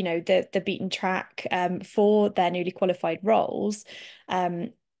beyond, the beaten track for their newly qualified roles,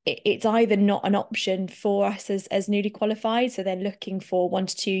 it's either not an option for us as newly qualified, so they're looking for 1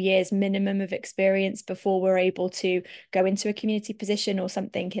 to 2 years minimum of experience before we're able to go into a community position or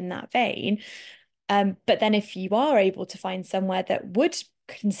something in that vein. But then if you are able to find somewhere that would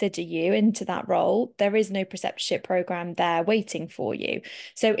consider you into that role, there is no preceptorship program there waiting for you.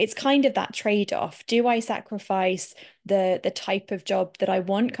 So it's kind of that trade-off. Do I sacrifice the type of job that I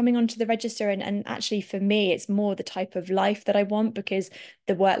want coming onto the register? And actually for me, it's more the type of life that I want, because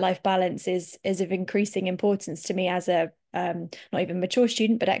the work-life balance is of increasing importance to me as a not even mature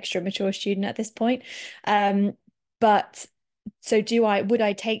student, but extra mature student at this point. But so would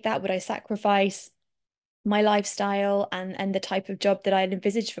I take that? Would I sacrifice my lifestyle and the type of job that I'd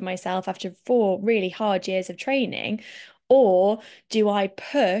envisaged for myself after 4 really hard years of training? Or do I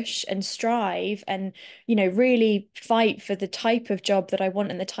push and strive and, really fight for the type of job that I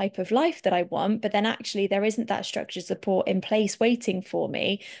want and the type of life that I want, but then actually there isn't that structured support in place waiting for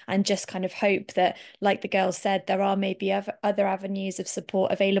me, and just kind of hope that, like the girls said, there are maybe other avenues of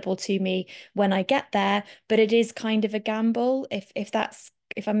support available to me when I get there. But it is kind of a gamble,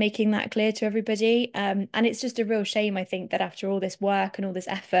 if I'm making that clear to everybody. And it's just a real shame, I think, that after all this work and all this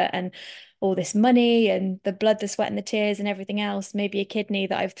effort and all this money and the blood, the sweat and the tears and everything else, maybe a kidney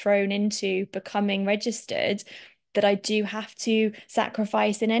that I've thrown into becoming registered, that I do have to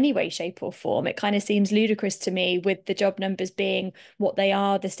sacrifice in any way, shape or form. It kind of seems ludicrous to me, with the job numbers being what they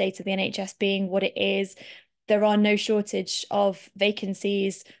are, the state of the NHS being what it is. There are no shortage of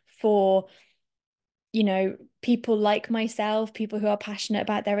vacancies for people like myself, people who are passionate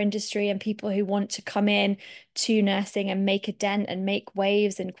about their industry and people who want to come in to nursing and make a dent and make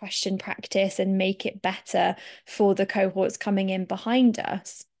waves and question practice and make it better for the cohorts coming in behind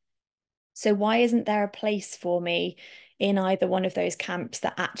us. So why isn't there a place for me in either one of those camps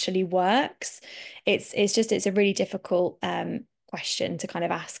that actually works? It's a really difficult question to kind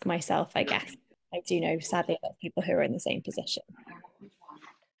of ask myself, I guess. I do know, sadly, a lot of people who are in the same position.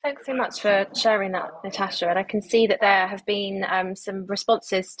 Thanks so much for sharing that, Natasha. And I can see that there have been some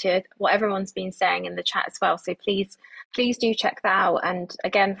responses to what everyone's been saying in the chat as well. So please do check that out. And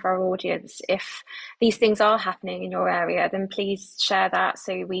again, for our audience, if these things are happening in your area, then please share that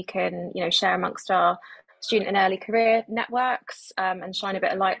so we can, share amongst our student and early career networks and shine a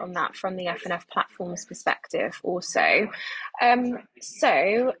bit of light on that from the FNF platform's perspective also.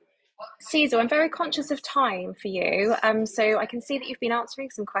 So Cecil, I'm very conscious of time for you. So I can see that you've been answering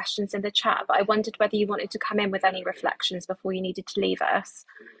some questions in the chat, but I wondered whether you wanted to come in with any reflections before you needed to leave us.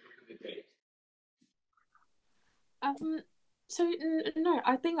 So no,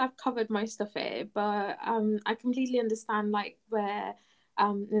 I think I've covered most of it, but I completely understand like where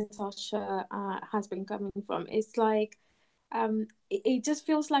Natasha has been coming from. It's like it just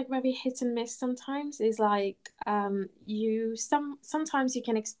feels like very hit and miss sometimes. It's like sometimes you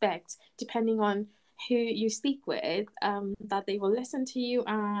can expect, depending on who you speak with, that they will listen to you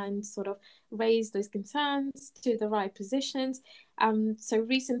and sort of raise those concerns to the right positions. So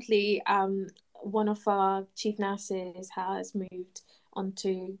recently, one of our chief nurses has moved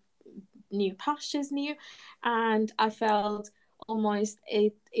onto new pastures new, and I felt almost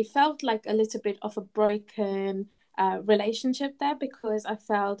it felt like a little bit of a broken relationship there, because I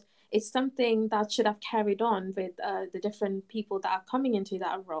felt it's something that should have carried on with the different people that are coming into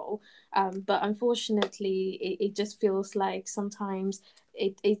that role, but unfortunately it just feels like sometimes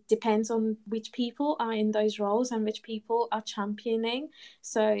it depends on which people are in those roles and which people are championing.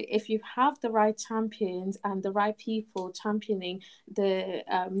 So if you have the right champions and the right people championing the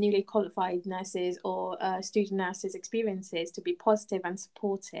newly qualified nurses or student nurses' experiences to be positive and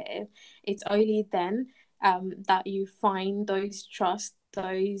supportive, it's only then that you find those trust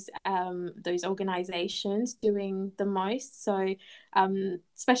those organizations doing the most. So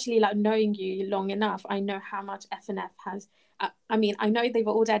especially like knowing you long enough, I know how much FNF has. I mean, I know they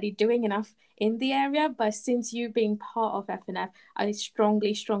were already doing enough in the area, but since you being part of FNF, I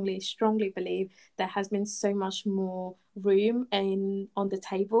strongly believe there has been so much more room on the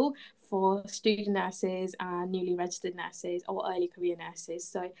table for student nurses and newly registered nurses or early career nurses.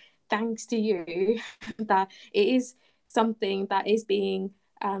 So thanks to you, that it is something that is being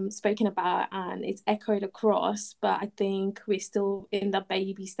spoken about and it's echoed across, but I think we're still in the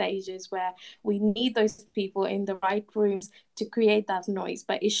baby stages where we need those people in the right rooms to create that noise.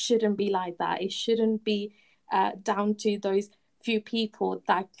 But it shouldn't be like that. It shouldn't be down to those few people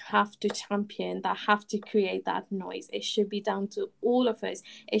that have to champion, that have to create that noise. It should be down to all of us.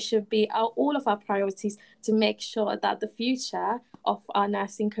 It should be all of our priorities to make sure that the future of our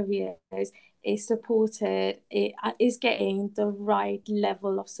nursing careers is supported, it is getting the right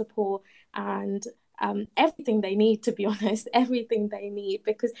level of support and everything they need, to be honest, everything they need,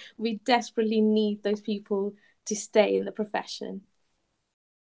 because we desperately need those people to stay in the profession.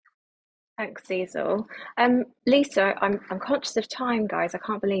 Thanks, Cecil. Lisa, I'm conscious of time, guys. I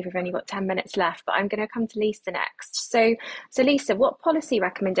can't believe we've only got 10 minutes left, but I'm going to come to Lisa next. So Lisa, what policy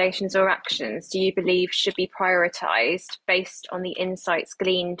recommendations or actions do you believe should be prioritised based on the insights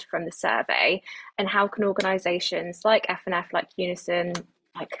gleaned from the survey? And how can organisations like FNF, like Unison,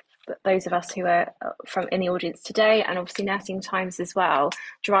 like those of us who are from in the audience today, and obviously Nursing Times as well,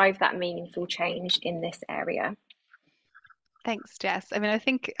 drive that meaningful change in this area? Thanks, Jess. I mean, I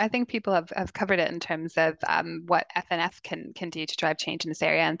think people have covered it in terms of what FNF can do to drive change in this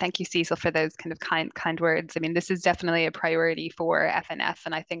area. And thank you, Cecil, for those kind of kind words. I mean, this is definitely a priority for FNF,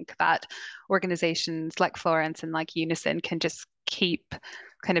 and I think that organizations like Florence and like Unison can just keep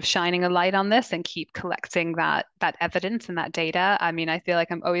kind of shining a light on this and keep collecting that evidence and that data. I mean, I feel like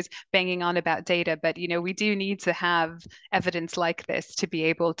I'm always banging on about data, but we do need to have evidence like this to be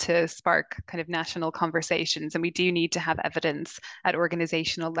able to spark kind of national conversations, and we do need to have evidence at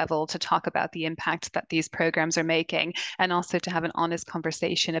organizational level to talk about the impact that these programs are making, and also to have an honest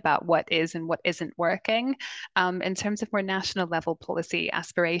conversation about what is and what isn't working. In terms of more national level policy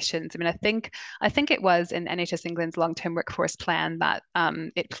aspirations, I mean, I think it was in NHS England's long-term workforce plan that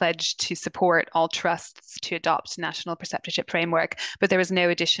it pledged to support all trusts to adopt national preceptorship framework, but there was no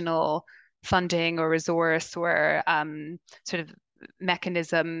additional funding or resource or sort of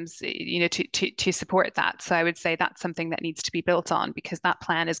mechanisms, to support that. So I would say that's something that needs to be built on, because that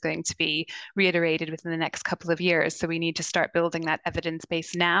plan is going to be reiterated within the next couple of years. So we need to start building that evidence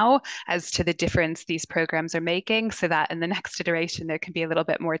base now as to the difference these programs are making, so that in the next iteration there can be a little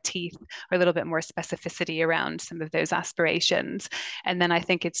bit more teeth or a little bit more specificity around some of those aspirations. And then I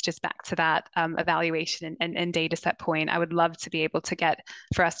think it's just back to that evaluation and data set point. I would love to be able to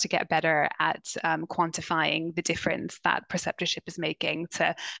for us to get better at quantifying the difference that preceptorship is making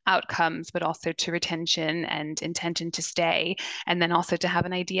to outcomes, but also to retention and intention to stay. And then also to have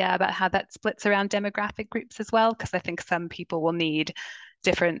an idea about how that splits around demographic groups as well, because I think some people will need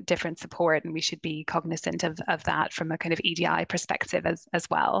different support, and we should be cognizant of that from a kind of EDI perspective as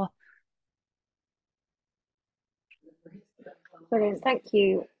well. Brilliant, thank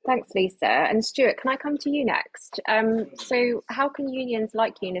you. Thanks, Lisa. And Stuart, can I come to you next? So how can unions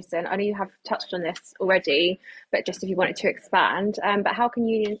like Unison, I know you have touched on this already, but just if you wanted to expand, but how can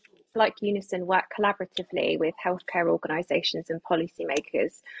like Unison work collaboratively with healthcare organisations and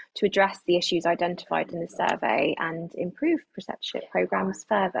policymakers to address the issues identified in the survey and improve preceptorship programmes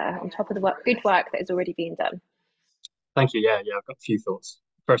further on top of the good work that is already being done? Thank you. Yeah, I've got a few thoughts.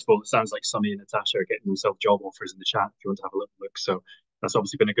 First of all, it sounds like Sunny and Natasha are getting themselves job offers in the chat if you want to have a little look. So that's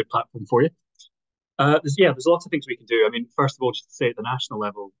obviously been a good platform for you. There's lots of things we can do. I mean, first of all, just to say at the national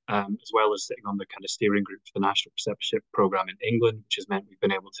level, as well as sitting on the kind of steering group for the National Preceptorship Programme in England, which has meant we've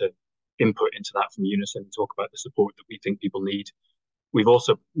been able to input into that from Unison and talk about the support that we think people need. We've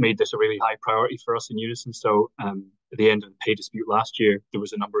also made this a really high priority for us in Unison. So at the end of the pay dispute last year, there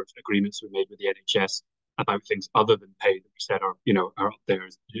was a number of agreements we made with the NHS about things other than pay that we said are up there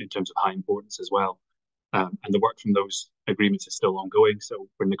in terms of high importance as well. And the work from those agreements is still ongoing. So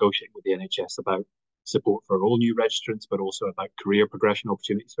we're negotiating with the NHS about support for all new registrants, but also about career progression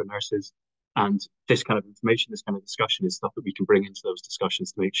opportunities for nurses. And this kind of information, this kind of discussion is stuff that we can bring into those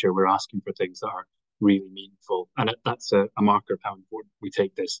discussions to make sure we're asking for things that are really meaningful. And that's a marker of how important we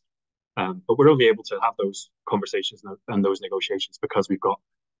take this. But we're only able to have those conversations and those negotiations because we've got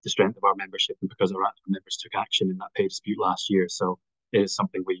the strength of our membership and because our members took action in that pay dispute last year. So it is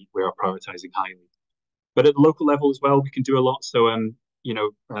something we are prioritising highly. But at the local level as well, we can do a lot. So,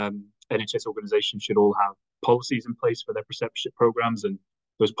 NHS organisations should all have policies in place for their preceptorship programmes, and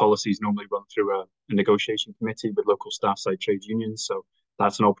those policies normally run through a negotiation committee with local staff side trade unions. So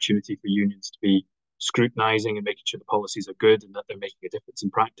that's an opportunity for unions to be scrutinising and making sure the policies are good and that they're making a difference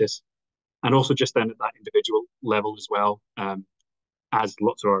in practice. And also just then at that individual level as well, as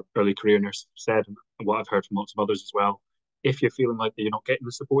lots of our early career nurses have said, and what I've heard from lots of others as well, if you're feeling like that you're not getting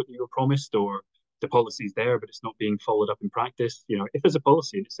the support that you were promised, or the policy's there but it's not being followed up in practice, if there's a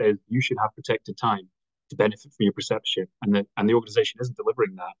policy and it says you should have protected time to benefit from your preceptorship, and the organisation isn't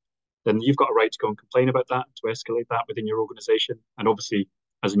delivering that, then you've got a right to go and complain about that, to escalate that within your organisation. And obviously,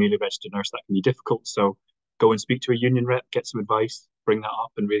 as a newly registered nurse, that can be difficult. So go and speak to a union rep, get some advice, bring that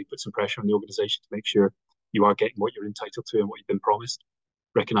up, and really put some pressure on the organisation to make sure you are getting what you're entitled to and what you've been promised.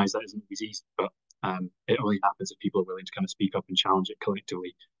 Recognise that isn't always easy, but it only happens if people are willing to kind of speak up and challenge it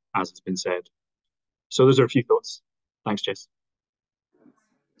collectively, as has been said. So those are a few thoughts. Thanks, Jess.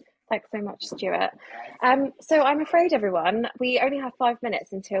 Thanks so much, Stuart. So I'm afraid, everyone, we only have 5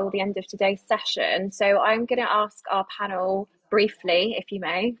 minutes until the end of today's session. So I'm going to ask our panel briefly, if you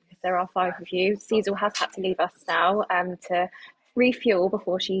may, if there are 5 of you. Cecil has had to leave us now to refuel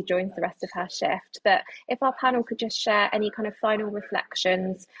before she joins the rest of her shift. But if our panel could just share any kind of final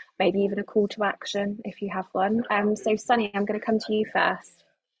reflections, maybe even a call to action, if you have one. So Sunny, I'm going to come to you first.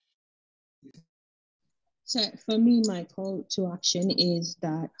 So for me, my call to action is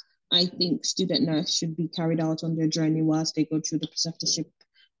that I think student nurse should be carried out on their journey whilst they go through the preceptorship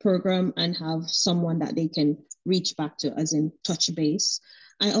program and have someone that they can reach back to, as in touch base.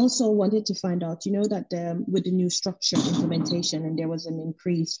 I also wanted to find out, that with the new structure implementation, and there was an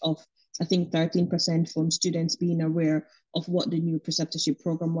increase of, I think, 13% from students being aware of what the new preceptorship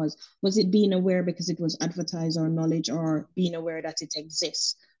program was. Was it being aware because it was advertised or knowledge, or being aware that it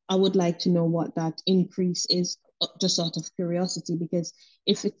exists? I would like to know what that increase is, just out of curiosity, because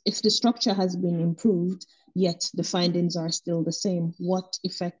if the structure has been improved, yet the findings are still the same, what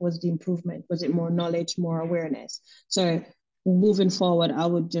effect was the improvement? Was it more knowledge, more awareness? So moving forward, I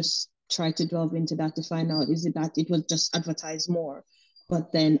would just try to delve into that to find out, is it that it was just advertised more?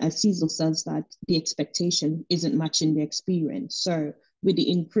 But then, as Cecil says, that the expectation isn't matching the experience. So with the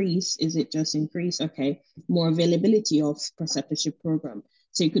increase, is it just increase? Okay, more availability of preceptorship program.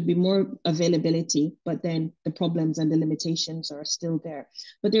 So it could be more availability, but then the problems and the limitations are still there.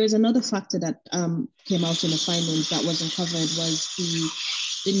 But there is another factor that came out in the findings that wasn't covered, was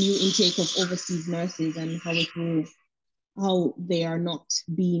the new intake of overseas nurses and how they are not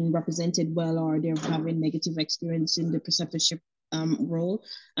being represented well, or they're having negative experience in the preceptorship role.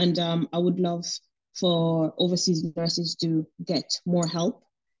 And I would love for overseas nurses to get more help.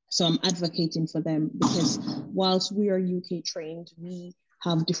 So I'm advocating for them, because whilst we are UK trained, we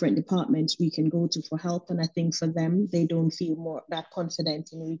have different departments we can go to for help. And I think for them, they don't feel that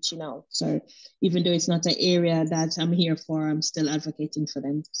confident in reaching out. So even though it's not an area that I'm here for, I'm still advocating for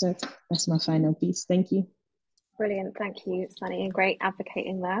them. So that's my final piece. Thank you. Brilliant. Thank you, Sunny, and great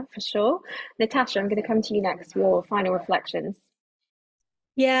advocating there for sure. Natasha, I'm going to come to you next for your final reflections.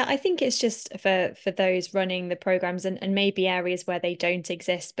 Yeah, I think it's just for those running the programs and maybe areas where they don't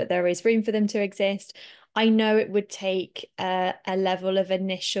exist, but there is room for them to exist. I know it would take a level of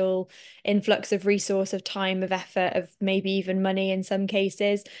initial influx of resource, of time, of effort, of maybe even money in some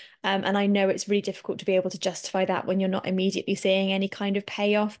cases. And I know it's really difficult to be able to justify that when you're not immediately seeing any kind of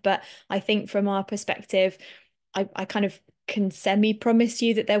payoff. But I think from our perspective, I kind of can semi-promise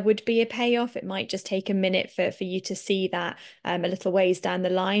you that there would be a payoff. It might just take a minute for you to see that a little ways down the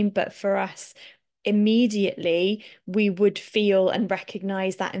line. But for us, immediately we would feel and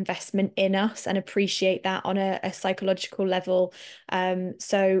recognize that investment in us and appreciate that on a psychological level.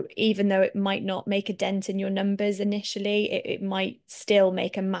 So even though it might not make a dent in your numbers initially, it might still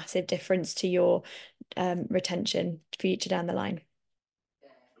make a massive difference to your retention future down the line.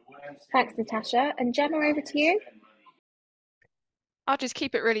 Thanks, Natasha. And Gemma, over to you. I'll just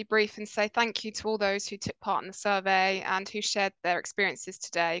keep it really brief and say thank you to all those who took part in the survey and who shared their experiences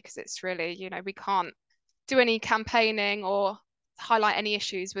today, because it's really, we can't do any campaigning or highlight any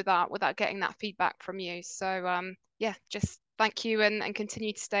issues without getting that feedback from you. So yeah, just thank you and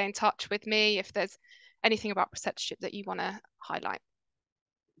continue to stay in touch with me if there's anything about preceptorship that you want to highlight.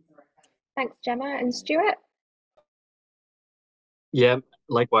 Thanks, Gemma. And Stuart? Yeah,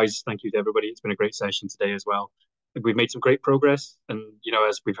 likewise, thank you to everybody. It's been a great session today as well. We've made some great progress, and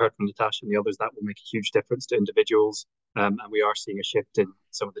as we've heard from Natasha and the others, that will make a huge difference to individuals. And we are seeing a shift in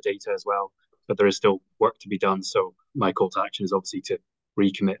some of the data as well, but there is still work to be done. So my call to action is obviously to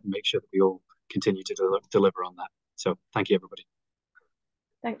recommit and make sure that we all continue to deliver on that. So thank you, everybody.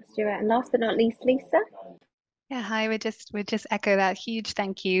 Thanks, Stuart. And last but not least, Lisa. Yeah, hi. Would just echo that huge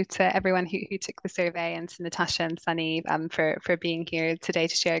thank you to everyone who took the survey, and to Natasha and Sunny for being here today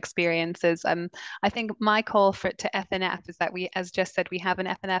to share experiences. I think my call to FNF is that we, as Jess said, we have an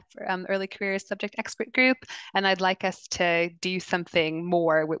FNF early careers subject expert group, and I'd like us to do something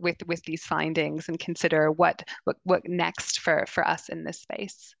more with these findings and consider what next for us in this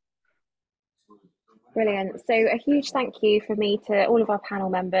space. Brilliant. So a huge thank you from me to all of our panel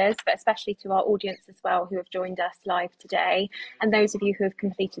members, but especially to our audience as well who have joined us live today, and those of you who have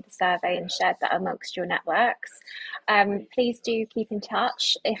completed the survey and shared that amongst your networks. Please do keep in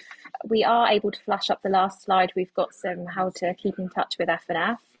touch. If we are able to flash up the last slide, we've got some how to keep in touch with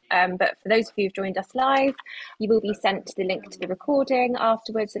FNF. But for those of you who've joined us live, you will be sent the link to the recording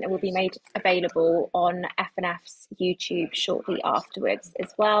afterwards, and it will be made available on FNF's YouTube shortly afterwards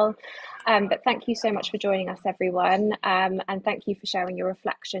as well. But thank you so much for joining us, everyone, and thank you for sharing your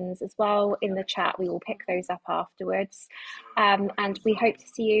reflections as well in the chat. We will pick those up afterwards, and we hope to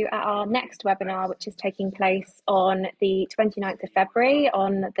see you at our next webinar, which is taking place on the 29th of February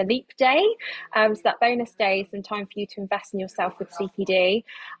on the Leap Day. So that bonus day, some time for you to invest in yourself with CPD.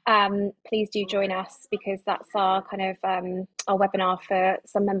 Please do join us, because that's our kind of our webinar for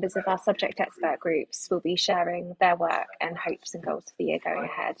some members of our subject expert groups. Will be sharing their work and hopes and goals for the year going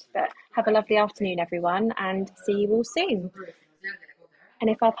ahead. But have a lovely afternoon, everyone, and see you all soon. And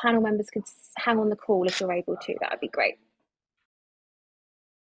if our panel members could hang on the call if you're able to, that would be great.